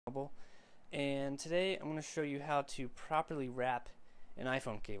And today I'm going to show you how to properly wrap an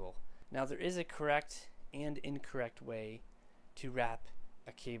iPhone cable. Now there is a correct and incorrect way to wrap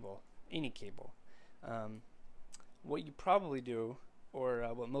a cable, any cable. What you probably do, or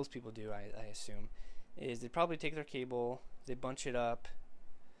what most people do, I assume, is they probably take their cable, they bunch it up,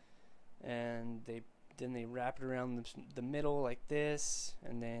 and then they wrap it around the middle like this,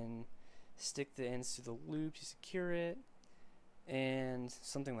 and then stick the ends to the loop to secure it, and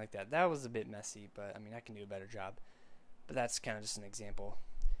something like that. That was a bit messy, but I mean, I can do a better job. But that's kind of just an example.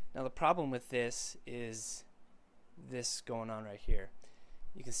 Now the problem with this is this going on right here.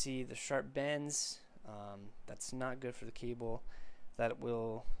 You can see the sharp bends. That's not good for the cable. That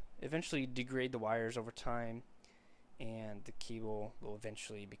will eventually degrade the wires over time, and the cable will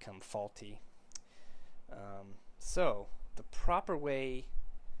eventually become faulty. So the proper way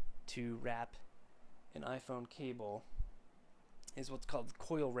to wrap an iPhone cable is what's called the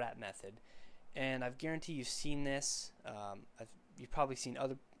coil wrap method, and I guarantee you've seen this. You've probably seen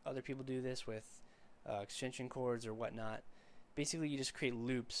other people do this with extension cords or whatnot. Basically, you just create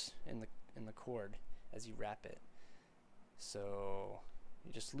loops in the cord as you wrap it. So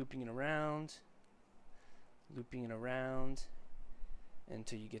you're just looping it around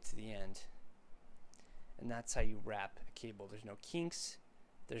until you get to the end, and that's how you wrap a cable. There's no kinks,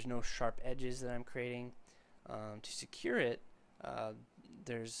 there's no sharp edges that I'm creating. To secure it,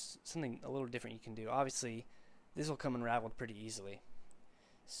 there's something a little different you can do. Obviously, this will come unraveled pretty easily.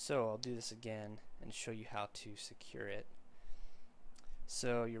 So I'll do this again and show you how to secure it.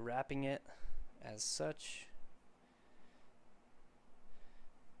 So you're wrapping it as such.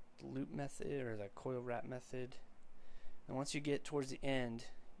 The loop method, or the coil wrap method. And once you get towards the end,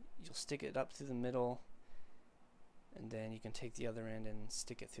 you'll stick it up through the middle, and then you can take the other end and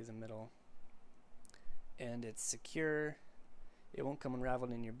stick it through the middle. And it's secure. It won't come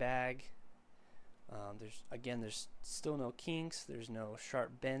unraveled in your bag. There's still no kinks. There's no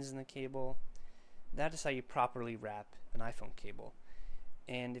sharp bends in the cable. That is how you properly wrap an iPhone cable.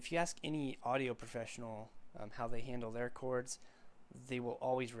 And if you ask any audio professional how they handle their cords, they will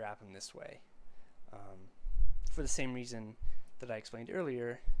always wrap them this way, for the same reason that I explained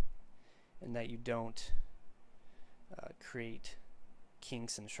earlier, and that you don't create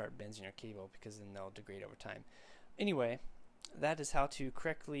kinks and sharp bends in your cable, because then they'll degrade over time. Anyway, that is how to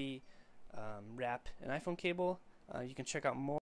correctly wrap an iPhone cable. You can check out more